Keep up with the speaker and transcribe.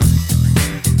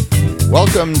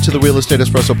Welcome to the Real Estate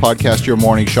Espresso Podcast, your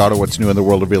morning shot of what's new in the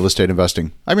world of real estate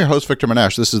investing. I'm your host, Victor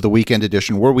Monash. This is the weekend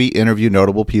edition where we interview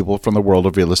notable people from the world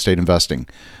of real estate investing.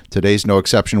 Today's no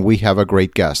exception. We have a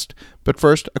great guest. But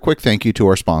first, a quick thank you to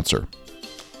our sponsor.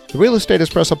 The Real Estate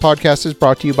Espresso Podcast is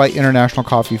brought to you by International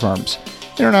Coffee Farms.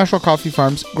 International Coffee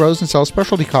Farms grows and sells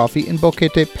specialty coffee in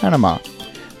Boquete, Panama.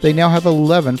 They now have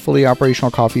 11 fully operational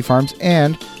coffee farms,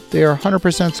 and they are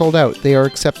 100% sold out. They are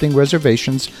accepting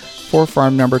reservations for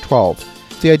farm number 12.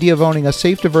 If the idea of owning a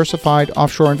safe, diversified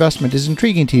offshore investment is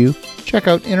intriguing to you, check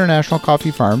out International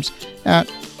Coffee Farms at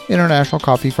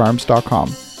internationalcoffeefarms.com.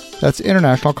 That's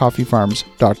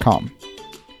internationalcoffeefarms.com.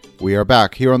 We are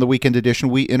back. Here on the weekend edition,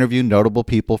 we interview notable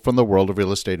people from the world of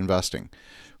real estate investing.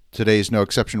 Today's no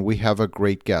exception. We have a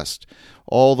great guest,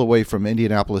 all the way from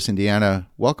Indianapolis, Indiana.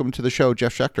 Welcome to the show,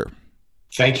 Jeff Schechter.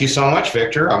 Thank you so much,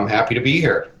 Victor. I'm happy to be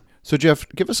here. So, Jeff,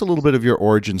 give us a little bit of your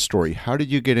origin story. How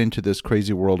did you get into this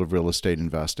crazy world of real estate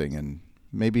investing? And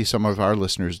maybe some of our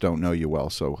listeners don't know you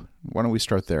well, so why don't we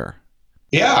start there?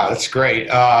 Yeah, that's great.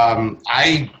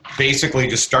 I basically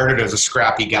just started as a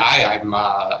scrappy guy.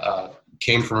 I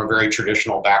came from a very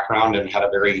traditional background and had a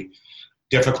very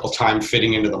difficult time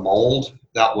fitting into the mold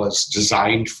that was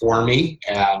designed for me.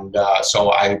 And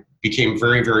so I became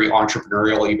very, very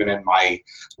entrepreneurial even in my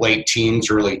late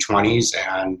teens, early 20s,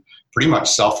 and pretty much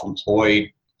self-employed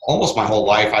almost my whole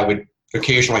life. I would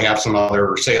occasionally have some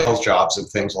other sales jobs and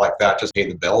things like that just to pay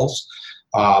the bills.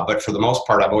 But for the most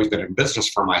part, I've always been in business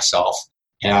for myself.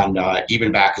 And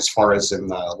even back as far as in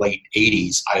the late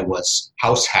 80s, I was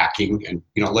house hacking and,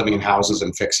 living in houses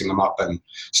and fixing them up and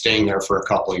staying there for a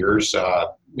couple of years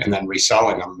and then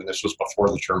reselling them. And this was before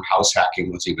the term house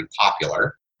hacking was even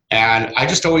popular. And I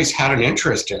just always had an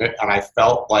interest in it. And I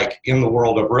felt like in the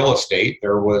world of real estate,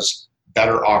 there was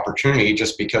better opportunity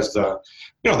just because the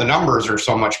numbers are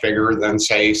so much bigger than,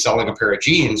 say, selling a pair of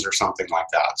jeans or something like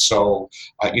that. So,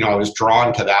 I was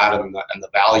drawn to that and the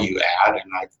value add.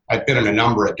 And I've been in a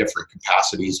number of different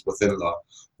capacities within the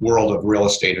world of real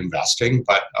estate investing,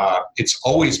 but it's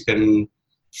always been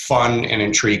fun and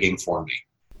intriguing for me.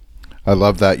 I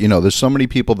love that. There's so many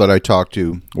people that I talk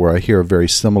to where I hear a very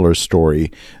similar story,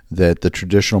 that the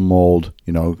traditional mold,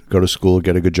 go to school,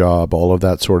 get a good job, all of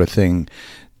that sort of thing,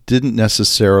 didn't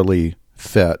necessarily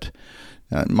fit.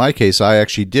 In my case, I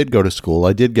actually did go to school.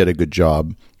 I did get a good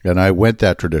job, and I went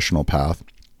that traditional path.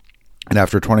 And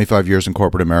after 25 years in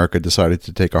corporate America, decided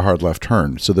to take a hard left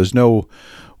turn. So there's no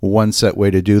one set way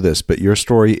to do this, but your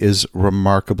story is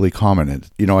remarkably common.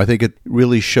 I think it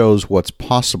really shows what's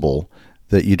possible,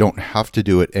 that you don't have to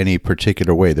do it any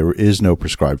particular way. There is no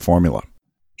prescribed formula.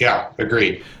 Yeah,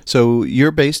 agreed. So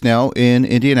you're based now in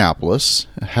Indianapolis.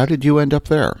 How did you end up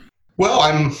there? Well,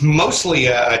 I'm mostly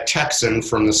a Texan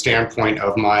from the standpoint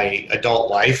of my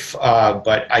adult life,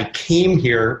 but I came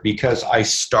here because I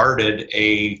started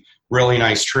a really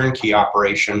nice turnkey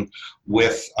operation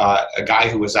with a guy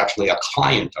who was actually a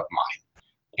client of mine.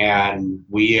 And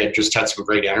we had just had some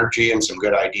great energy and some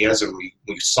good ideas, and we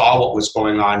saw what was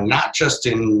going on, not just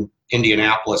in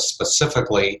Indianapolis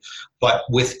specifically, but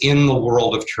within the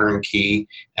world of turnkey,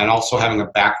 and also having a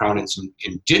background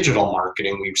in digital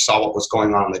marketing. We saw what was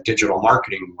going on in the digital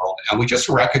marketing world, and we just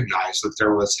recognized that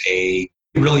there was a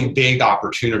really big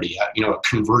opportunity, a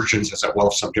convergence, as it will,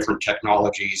 of some different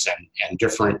technologies and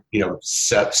different,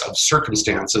 sets of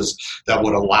circumstances that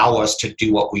would allow us to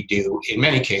do what we do, in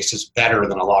many cases, better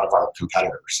than a lot of our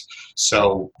competitors.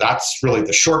 So that's really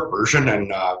the short version.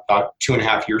 And about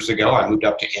 2.5 years ago, I moved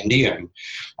up to Indy, and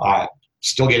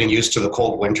still getting used to the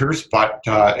cold winters, but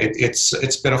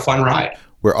it's been a fun ride.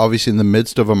 We're obviously in the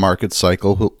midst of a market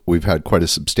cycle. We've had quite a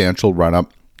substantial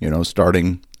run-up,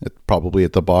 starting probably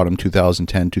at the bottom,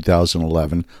 2010,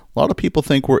 2011. A lot of people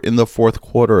think we're in the fourth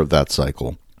quarter of that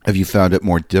cycle. Have you found it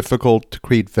more difficult to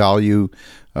create value?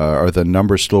 Are the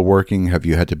numbers still working? Have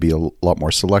you had to be a lot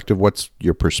more selective? What's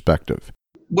your perspective?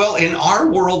 Well, in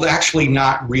our world, actually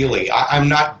not really. I'm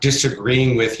not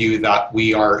disagreeing with you that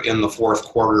we are in the fourth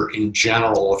quarter in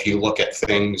general, if you look at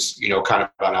things, kind of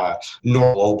on a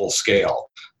global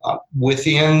scale.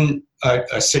 Within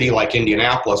a city like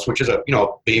Indianapolis, which is a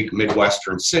big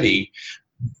Midwestern city,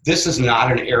 this is not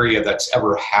an area that's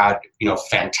ever had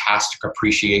fantastic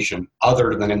appreciation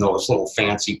other than in those little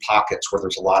fancy pockets where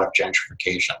there's a lot of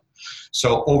gentrification.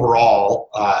 So overall,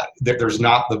 there's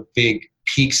not the big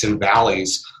peaks and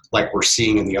valleys like we're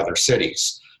seeing in the other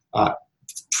cities.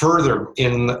 Further,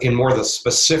 in more of the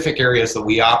specific areas that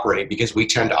we operate, because we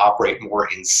tend to operate more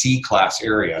in C-class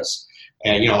areas,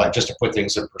 and like just to put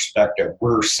things in perspective,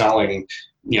 we're selling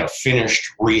finished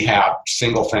rehab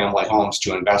single-family homes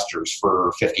to investors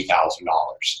for $50,000.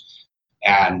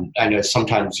 And I know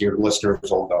sometimes your listeners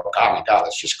will go, "Oh my God,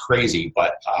 that's just crazy,"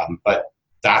 but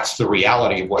that's the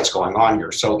reality of what's going on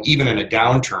here. So even in a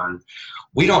downturn,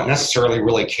 we don't necessarily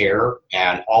really care.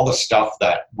 And all the stuff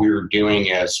that we're doing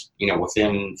is,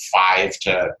 within 5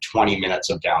 to 20 minutes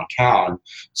of downtown.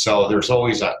 So there's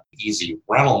always an easy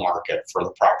rental market for the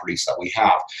properties that we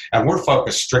have. And we're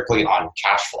focused strictly on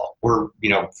cash flow. We're,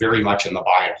 very much in the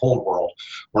buy and hold world.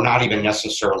 We're not even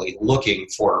necessarily looking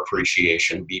for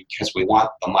appreciation because we want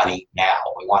the money now.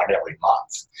 We want it every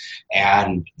month.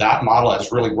 And that model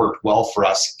has really worked well for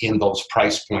us in those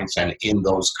price points and in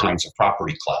those kinds of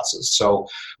property classes. So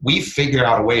we figured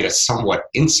out a way to somewhat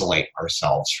insulate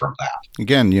ourselves from that.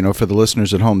 Again, for the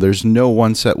listeners at home, there's no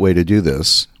one set way to do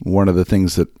this. One of the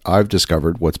things that I've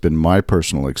discovered, what's been my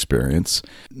personal experience,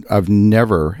 I've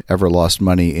never, ever lost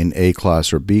money in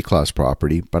A-class or B-class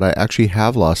property, but I actually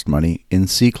have lost money in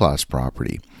C-class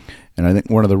property. And I think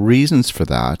one of the reasons for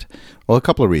that, well, a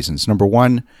couple of reasons. Number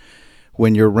one,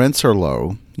 when your rents are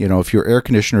low, if your air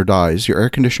conditioner dies, your air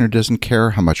conditioner doesn't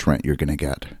care how much rent you're going to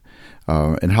get.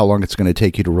 And how long it's going to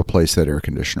take you to replace that air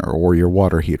conditioner or your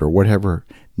water heater, whatever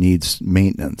needs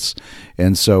maintenance.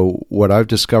 And so what I've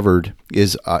discovered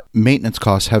is maintenance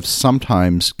costs have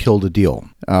sometimes killed a deal.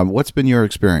 What's been your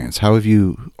experience? How have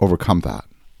you overcome that?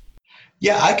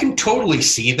 Yeah, I can totally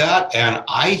see that. And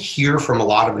I hear from a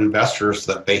lot of investors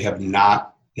that they have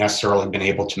not necessarily been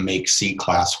able to make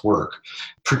C-class work.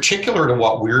 Particular to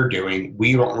what we're doing,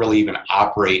 we don't really even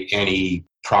operate any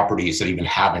properties that even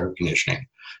have air conditioning.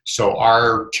 So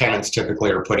our tenants typically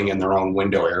are putting in their own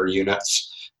window air units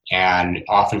and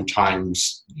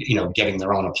oftentimes, getting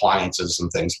their own appliances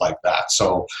and things like that.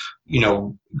 So,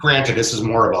 granted, this is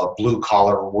more of a blue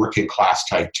collar working class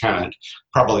type tenant.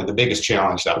 Probably the biggest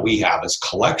challenge that we have is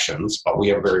collections, but we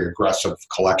have very aggressive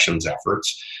collections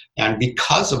efforts. And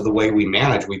because of the way we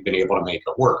manage, we've been able to make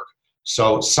it work.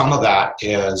 So some of that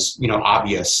is,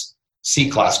 obvious.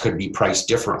 C-class could be priced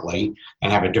differently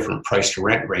and have a different price to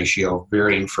rent ratio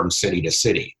varying from city to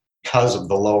city because of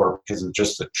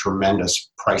just the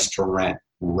tremendous price to rent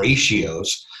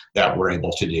ratios that we're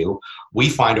able to do. We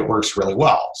find it works really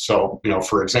well. So,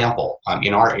 for example,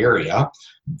 in our area,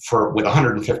 with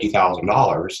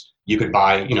 $150,000, you could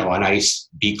buy, a nice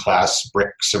B-class brick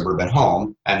suburban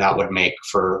home, and that would make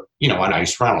for, a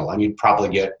nice rental. And you'd probably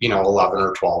get, $1,100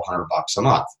 or $1,200 a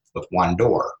month with one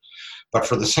door. But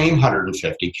for the same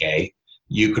 $150K,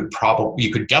 you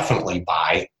could definitely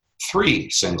buy 3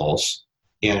 singles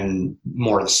in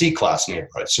more of the C-class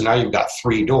neighborhoods. So now you've got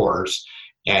 3 doors,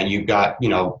 and you've got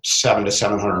 $700 to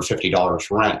 $750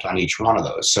 rent on each one of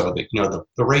those. So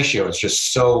the ratio is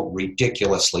just so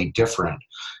ridiculously different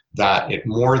that it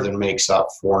more than makes up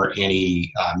for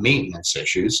any maintenance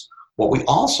issues. What we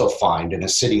also find in a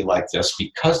city like this,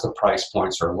 because the price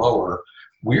points are lower,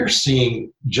 we're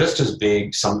seeing just as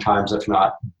big, sometimes if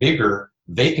not bigger,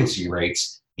 vacancy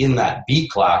rates in that B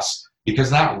class because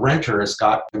that renter has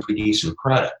got pretty decent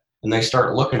credit. And they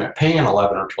start looking at paying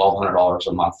 $1,100 or $1,200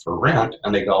 a month for rent,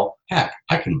 and they go, heck,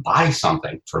 I can buy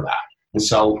something for that. And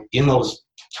so in those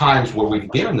times where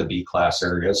we've been in the B class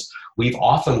areas, we've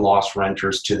often lost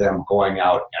renters to them going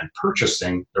out and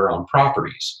purchasing their own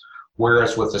properties.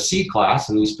 Whereas with the C class,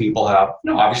 and these people have,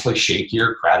 obviously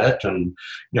shakier credit, and,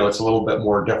 it's a little bit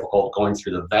more difficult going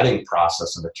through the vetting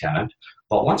process of a tenant.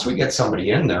 But once we get somebody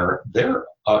in there, they're,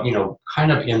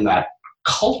 kind of in that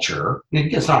culture.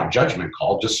 It's not a judgment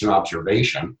call, just an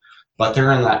observation, but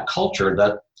they're in that culture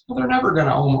that they're never going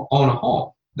to own a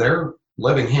home. They're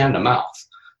living hand to mouth.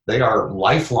 They are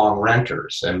lifelong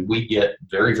renters, and we get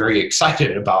very, very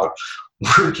excited about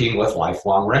working with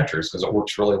lifelong renters because it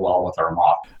works really well with our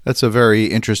model. That's a very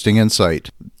interesting insight.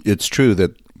 It's true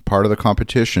that part of the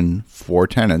competition for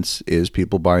tenants is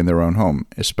people buying their own home,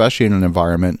 especially in an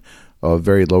environment of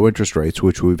very low interest rates,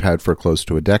 which we've had for close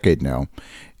to a decade now.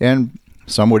 And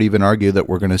some would even argue that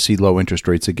we're going to see low interest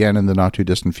rates again in the not too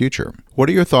distant future. What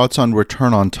are your thoughts on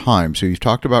return on time? So you've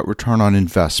talked about return on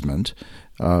investment.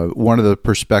 One of the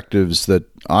perspectives that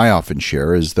I often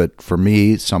share is that for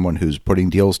me, someone who's putting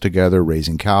deals together,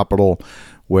 raising capital,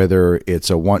 whether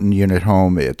it's a 1-unit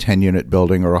home, a 10-unit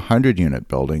building, or a 100-unit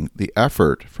building, the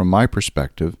effort, from my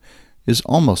perspective, is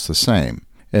almost the same.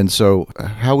 And so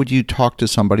how would you talk to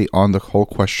somebody on the whole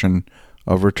question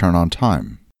of return on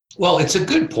time? Well, it's a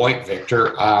good point,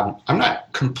 Victor. I'm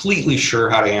not completely sure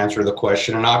how to answer the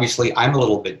question. And obviously, I'm a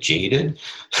little bit jaded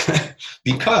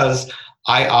because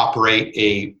I operate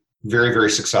a very, very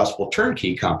successful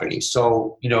turnkey company.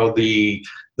 So, the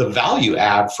value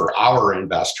add for our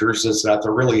investors is that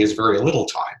there really is very little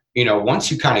time. once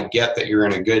you kind of get that you're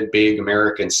in a good, big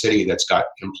American city that's got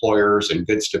employers and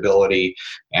good stability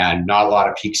and not a lot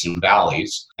of peaks and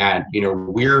valleys, and,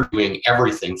 we're doing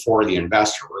everything for the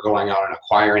investor. We're going out and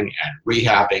acquiring and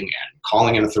rehabbing and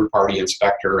calling in a third-party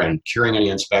inspector and curing any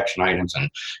inspection items and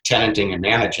tenanting and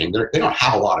managing. They don't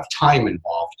have a lot of time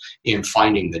involved in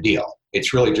finding the deal.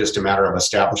 It's really just a matter of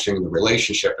establishing the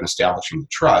relationship and establishing the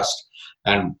trust.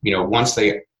 And, once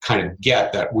they kind of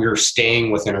get that we're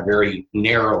staying within a very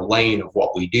narrow lane of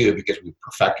what we do because we've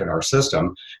perfected our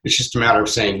system, it's just a matter of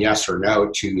saying yes or no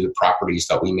to the properties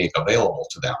that we make available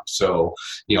to them. So,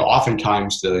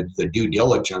 oftentimes the due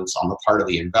diligence on the part of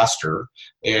the investor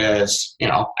is,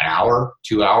 an hour,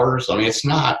 2 hours. I mean, it's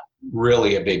not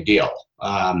really a big deal.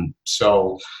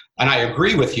 And I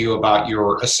agree with you about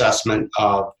your assessment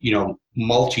of,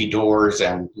 multi-doors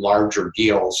and larger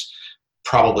deals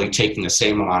probably taking the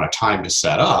same amount of time to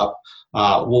set up.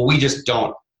 Well, we just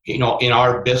don't, in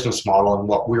our business model and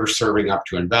what we're serving up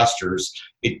to investors,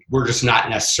 we're just not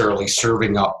necessarily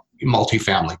serving up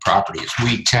multifamily properties.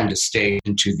 We tend to stay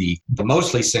into the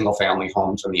mostly single family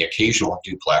homes and the occasional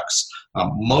duplex,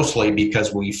 mostly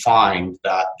because we find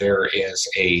that there is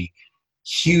a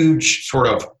huge sort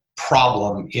of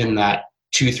problem in that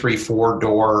 2, 3, 4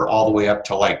 door all the way up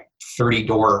to like 30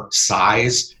 door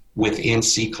size within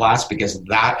C-class, because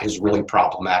that is really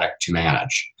problematic to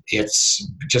manage. It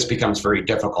just becomes very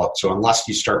difficult. So unless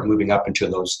you start moving up into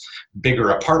those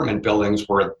bigger apartment buildings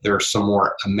where there's some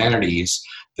more amenities,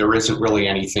 there isn't really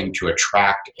anything to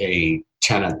attract a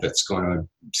tenant that's going to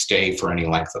stay for any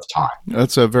length of time.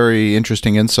 That's a very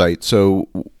interesting insight. So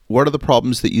what are the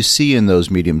problems that you see in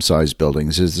those medium-sized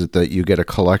buildings? Is it that you get a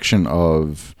collection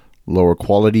of lower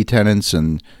quality tenants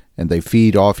and they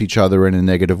feed off each other in a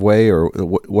negative way, or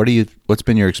what's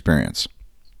been your experience?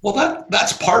 Well,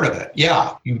 that's part of it.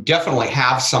 Yeah, you definitely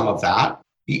have some of that.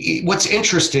 What's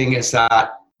interesting is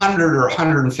that $100 or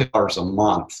 $150 a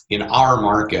month in our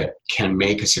market can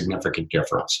make a significant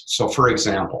difference. So, for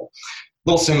example,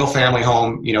 little single family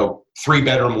home,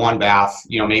 3-bedroom, 1 bath,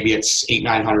 maybe it's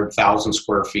 800,000-900,000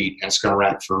 square feet, and it's going to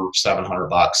rent for $700,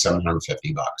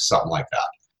 $750, something like that.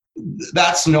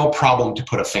 That's no problem to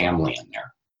put a family in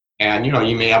there. And,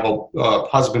 you may have a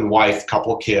husband, wife,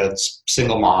 couple of kids,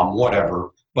 single mom, whatever.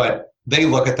 But they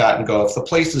look at that and go, if the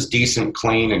place is decent,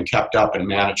 clean, and kept up and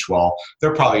managed well,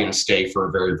 they're probably going to stay for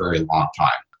a very, very long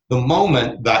time. The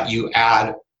moment that you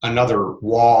add another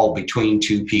wall between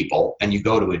two people and you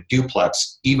go to a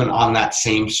duplex, even on that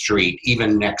same street,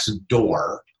 even next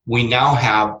door, we now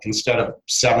have, instead of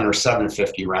 $700 or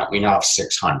 $750 rent, we now have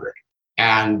 $600.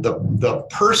 And the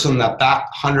person that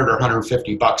 $100 or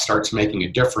 $150 starts making a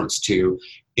difference to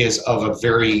is of a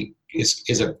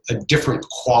different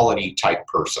quality type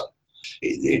person.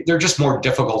 They're just more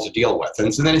difficult to deal with.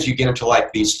 And so then as you get into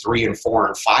like these 3 and 4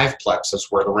 and 5 plexes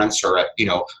where the rents are at,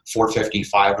 $450,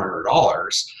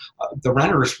 $500, the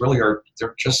renters really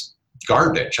they're just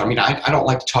garbage. I mean, I don't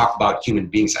like to talk about human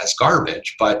beings as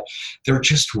garbage, but they're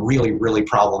just really, really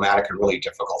problematic and really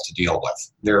difficult to deal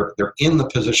with. They're in the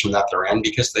position that they're in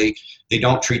because they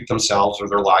don't treat themselves or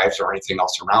their lives or anything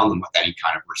else around them with any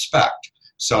kind of respect.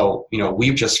 So,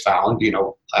 we've just found,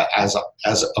 as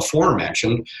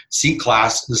aforementioned,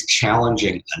 C-class is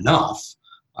challenging enough,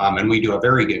 and we do a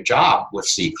very good job with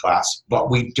C-class,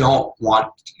 but we don't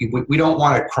want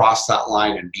to cross that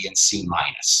line and be in C-.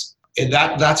 And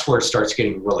that's where it starts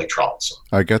getting really troublesome.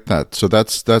 I get that. So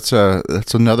that's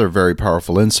another very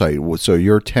powerful insight. So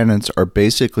your tenants are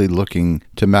basically looking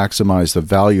to maximize the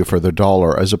value for their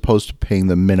dollar as opposed to paying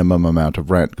the minimum amount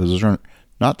of rent, because those are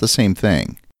not the same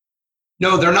thing.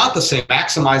 No, they're not the same.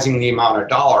 Maximizing the amount of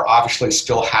dollar obviously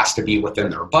still has to be within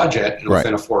their budget and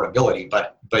within affordability.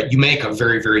 But you make a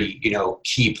very, very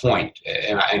key point,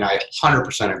 and I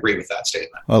 100% agree with that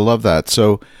statement. I love that.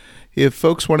 So, if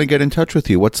folks want to get in touch with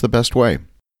you, what's the best way?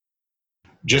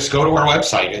 Just go to our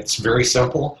website. It's very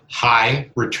simple,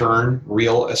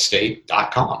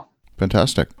 highreturnrealestate.com.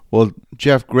 Fantastic. Well,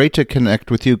 Jeff, great to connect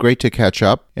with you. Great to catch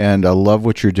up. And I love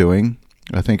what you're doing.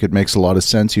 I think it makes a lot of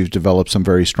sense. You've developed some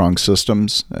very strong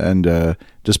systems. And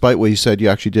despite what you said, you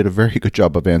actually did a very good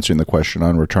job of answering the question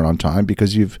on return on time,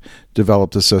 because you've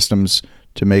developed the systems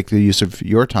to make the use of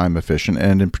your time efficient,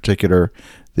 and in particular,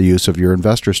 the use of your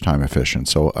investors' time efficient.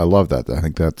 So I love that. I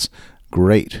think that's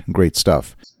great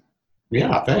stuff.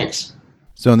 Yeah, thanks.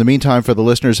 So in the meantime, for the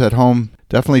listeners at home,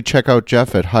 definitely check out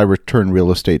Jeff at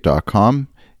highreturnrealestate.com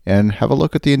and have a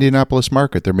look at the Indianapolis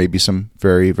market. There may be some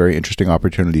very, very interesting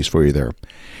opportunities for you there.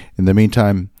 In the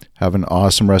meantime, have an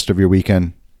awesome rest of your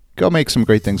weekend. Go make some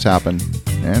great things happen,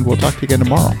 and we'll talk to you again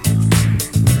tomorrow.